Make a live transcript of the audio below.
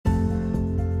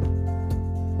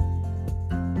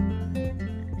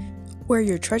Where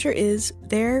your treasure is,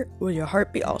 there will your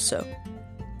heart be also.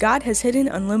 God has hidden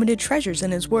unlimited treasures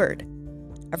in His Word.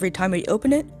 Every time we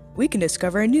open it, we can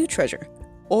discover a new treasure,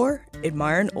 or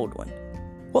admire an old one.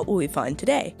 What will we find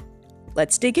today?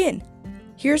 Let's dig in.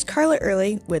 Here's Carla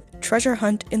Early with Treasure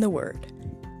Hunt in the Word.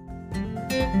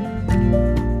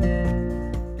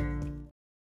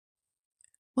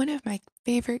 One of my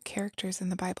favorite characters in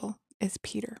the Bible is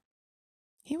Peter.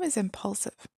 He was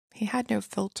impulsive. He had no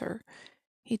filter.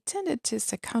 He tended to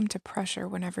succumb to pressure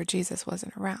whenever Jesus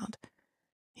wasn't around.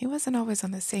 He wasn't always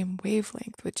on the same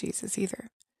wavelength with Jesus either.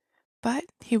 But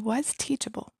he was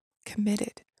teachable,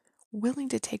 committed, willing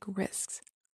to take risks.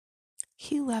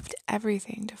 He left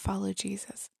everything to follow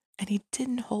Jesus, and he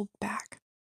didn't hold back.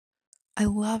 I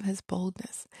love his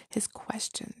boldness, his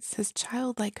questions, his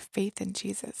childlike faith in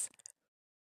Jesus.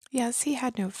 Yes, he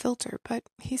had no filter, but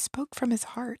he spoke from his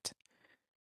heart.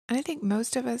 And I think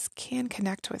most of us can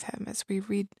connect with him as we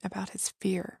read about his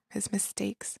fear, his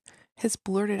mistakes, his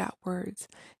blurted out words,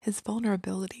 his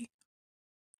vulnerability.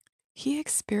 He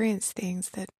experienced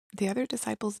things that the other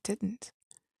disciples didn't.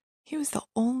 He was the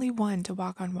only one to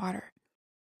walk on water.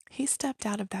 He stepped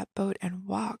out of that boat and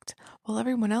walked while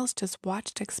everyone else just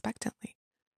watched expectantly.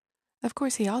 Of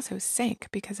course, he also sank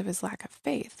because of his lack of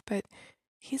faith, but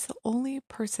he's the only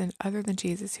person other than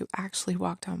Jesus who actually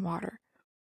walked on water.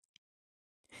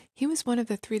 He was one of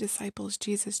the 3 disciples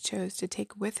Jesus chose to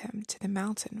take with him to the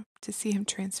mountain to see him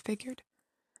transfigured.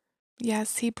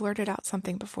 Yes, he blurted out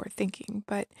something before thinking,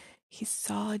 but he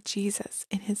saw Jesus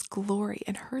in his glory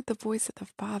and heard the voice of the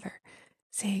Father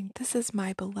saying, "This is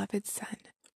my beloved Son.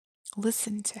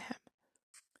 Listen to him."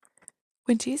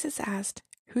 When Jesus asked,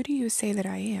 "Who do you say that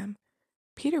I am?"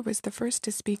 Peter was the first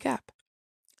to speak up.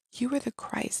 "You are the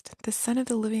Christ, the Son of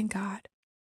the living God."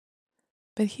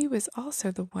 But he was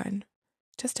also the one,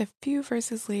 just a few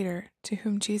verses later, to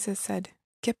whom Jesus said,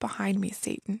 "Get behind me,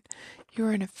 Satan. You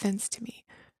are an offense to me,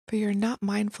 for you are not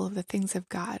mindful of the things of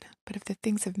God, but of the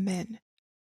things of men."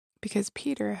 Because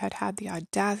Peter had had the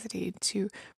audacity to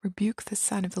rebuke the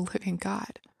Son of the living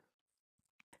God.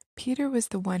 Peter was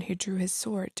the one who drew his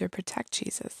sword to protect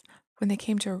Jesus when they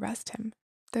came to arrest him,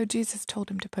 though Jesus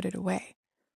told him to put it away.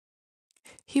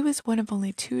 He was one of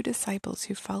only 2 disciples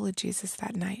who followed Jesus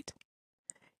that night.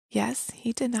 Yes,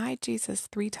 he denied Jesus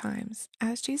 3 times,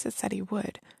 as Jesus said he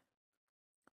would.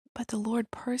 But the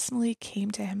Lord personally came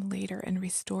to him later and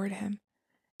restored him,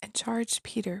 and charged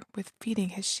Peter with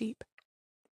feeding his sheep.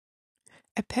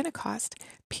 At Pentecost,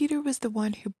 Peter was the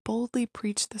one who boldly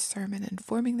preached the sermon,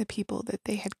 informing the people that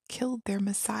they had killed their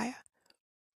Messiah.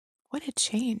 What a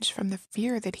change from the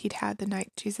fear that he'd had the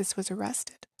night Jesus was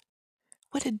arrested.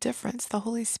 What a difference the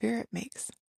Holy Spirit makes.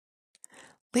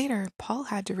 Later, Paul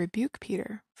had to rebuke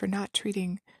Peter for not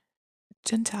treating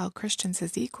Gentile Christians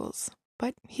as equals,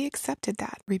 but he accepted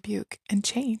that rebuke and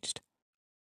changed.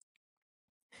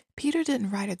 Peter didn't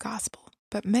write a gospel,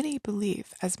 but many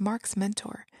believe, as Mark's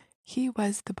mentor, he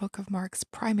was the book of Mark's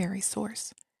primary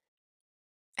source.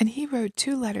 And he wrote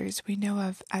 2 letters we know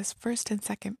of as 1st and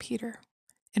 2nd Peter,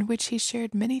 in which he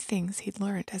shared many things he'd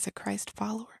learned as a Christ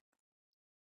follower.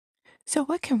 So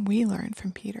what can we learn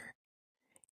from Peter?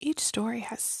 Each story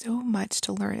has so much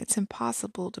to learn, it's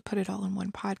impossible to put it all in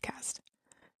one podcast.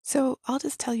 So I'll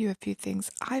just tell you a few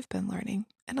things I've been learning,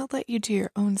 and I'll let you do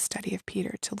your own study of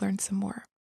Peter to learn some more.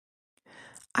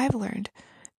 I've learned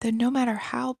that no matter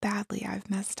how badly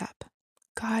I've messed up,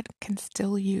 God can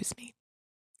still use me.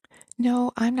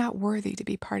 No, I'm not worthy to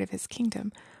be part of His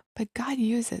kingdom, but God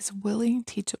uses willing,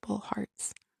 teachable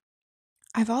hearts.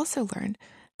 I've also learned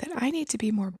that I need to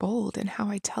be more bold in how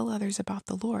I tell others about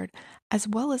the Lord, as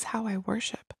well as how I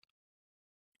worship.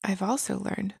 I've also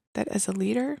learned that as a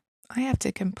leader, I have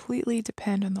to completely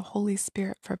depend on the Holy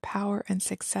Spirit for power and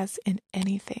success in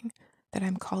anything that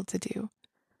I'm called to do.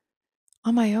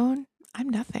 On my own, I'm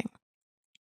nothing.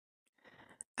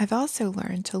 I've also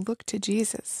learned to look to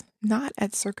Jesus, not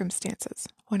at circumstances,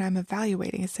 when I'm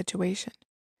evaluating a situation.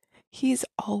 He's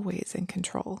always in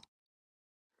control.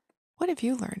 What have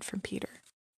you learned from Peter?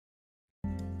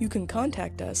 You can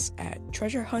contact us at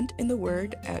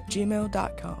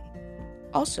treasurehuntintheword@gmail.com.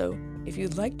 Also, if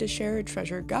you'd like to share a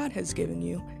treasure God has given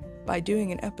you by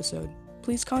doing an episode,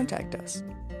 please contact us.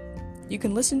 You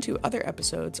can listen to other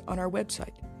episodes on our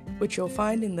website, which you'll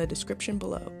find in the description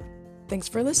below. Thanks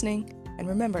for listening, and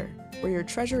remember, where your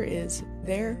treasure is,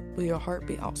 there will your heart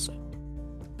be also.